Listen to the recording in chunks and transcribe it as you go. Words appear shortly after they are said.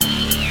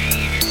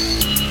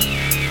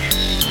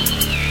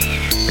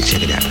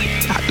check it out.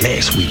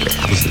 Last week,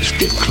 I was in a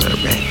strip club,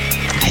 right?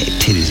 I had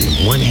titties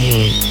in one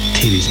hand,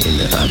 titties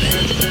in the other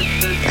hand.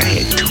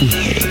 I had 2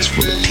 hands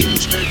full of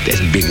titties.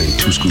 That's bigger than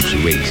 2 scoops of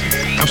raisins.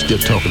 I'm still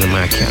talking to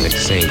my account at the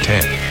same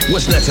time.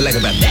 What's not to like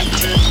about that?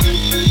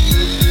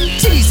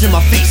 Titties in my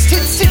face,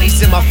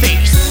 titties in my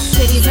face.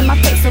 Titties in my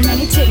face, so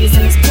many titties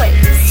in this place.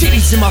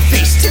 Titties in my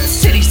face,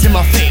 titties in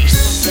my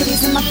face.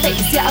 Titties in my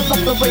face, yeah, I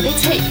love the way they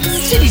taste.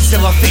 Titties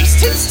in my face,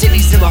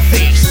 titties in my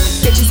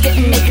face. Bitches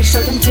getting naked, show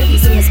them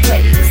titties in this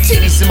place.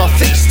 Titties in my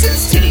face,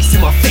 titties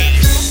in my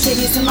face.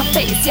 Titties in my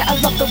face, yeah,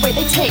 I love the way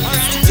they taste.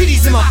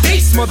 Titties in my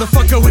face,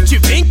 motherfucker, what you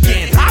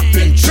thinking? I've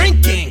been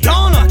drinking,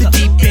 gone off the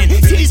deep end.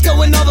 Titties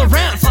going all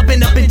around,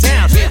 flopping up and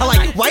down. I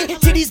like white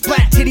titties,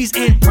 black titties,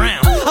 and brown.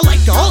 I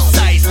like all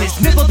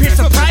sizes, nipple pierce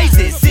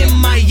surprises. In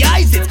my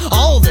eyes, it's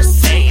all the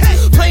same.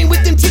 Playing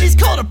with them titties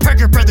called a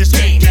Parker Brothers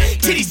game.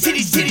 Titties,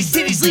 titties, titties,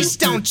 titties,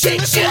 least don't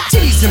change.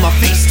 Titties in my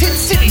face,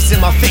 titties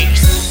in my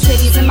face.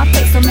 Titties in my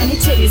face, so many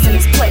titties in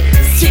this place.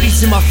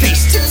 Titties in my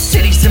face,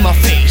 titties in my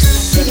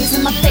face. Titties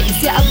in my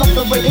face, yeah, I love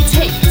the way they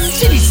taste.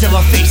 Titties in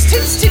my face,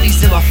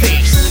 titties in my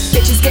face.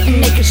 Bitches getting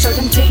naked, show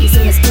them titties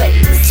in this place.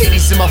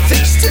 Titties in my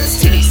face,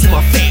 titties in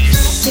my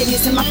face.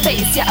 Titties in my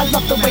face, yeah, I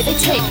love the way they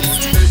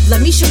taste.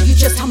 Let me show you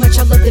just how much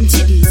I love them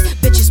titties.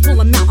 Bitches pull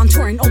them out, I'm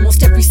touring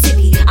almost every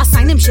city. I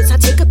sign them shits, I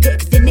take a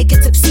pic, then it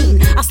gets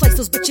obscene. I slice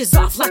those bitches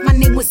off like my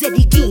name was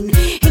Eddie Gein.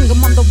 Hang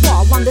them on the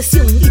wall, on the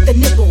ceiling, eat the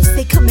nibbles.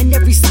 They come in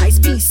every size,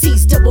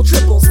 BCs, double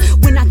triples.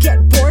 When I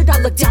get bored, I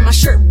look down my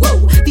shirt,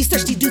 whoa. These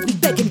thirsty dudes be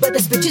begging, but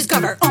this bitch has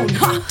got her own,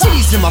 huh?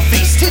 Titties in my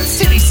face,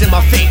 titties in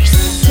my face.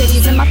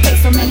 Titties in my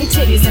face, so many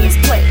titties in this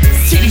place.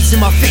 Titties in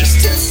my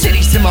face,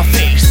 titties in my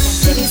face.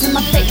 Titties in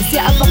my face,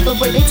 yeah, I love the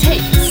way they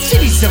taste.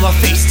 Titties in my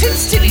face,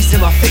 titties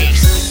in my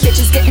face.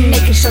 Bitches getting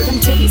naked, show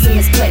them titties in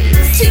this place.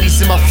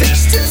 Titties in my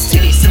face,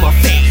 titties in my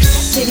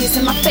face. Titties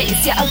in my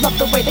face, yeah, I love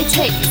the way they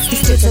taste.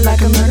 These tits are like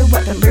a murder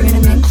weapon,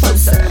 bringing them in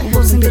closer.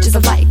 Wolves and bitches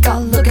alike,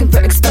 all looking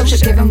for exposure.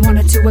 Give them 1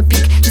 or 2 a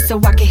peek, just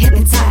so I can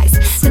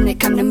hypnotize. Then they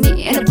come to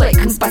me, and a blade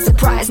comes by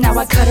surprise. Now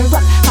I cut her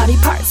up, body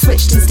parts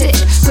switched and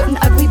stitched. Putting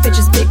ugly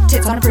bitches' big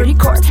tits on a pretty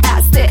corpse,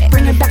 ass thick.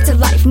 Bring her back to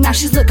life, now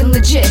she's looking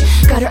legit.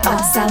 Got her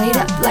all sallied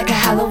up like a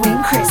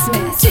Halloween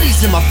Christmas.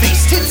 Titties in my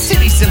face,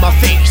 titties in my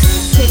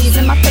face. Titties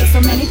in my face, so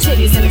many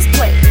titties in this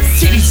place.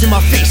 Titties in my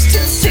face,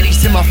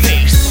 titties in my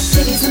face.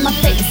 Titties in my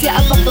face, yeah,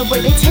 I love the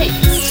way they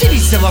taste.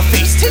 Titties in my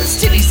face,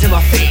 titties in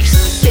my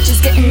face.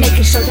 Bitches getting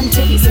naked, show them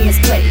titties in this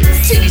place.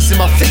 Titties in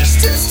my face,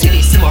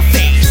 titties in my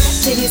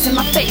face. Titties in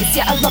my face,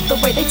 yeah, I love the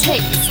way they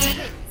taste.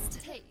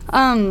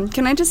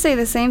 Can I just say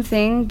the same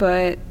thing,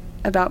 but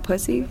about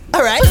pussy?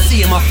 Alright.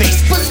 Pussy in my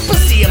face,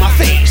 pussy in my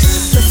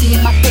face. Pussy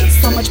in my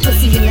face, so much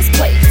pussy in this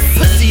place.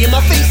 Pussy in my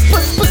face,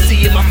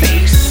 pussy in my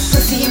face.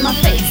 Pussy in my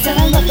face, and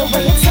I love the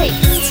way it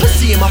tastes.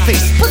 Pussy in my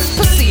face,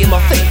 pussy in my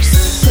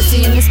face.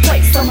 Pussy in this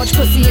place, so much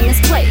pussy in this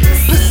place.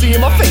 Pussy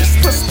in my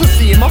face,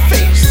 pussy in my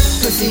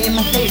face. Pussy in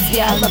my face,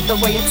 yeah, I love the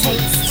way it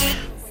tastes.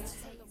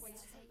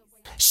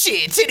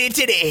 Shit,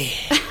 titty.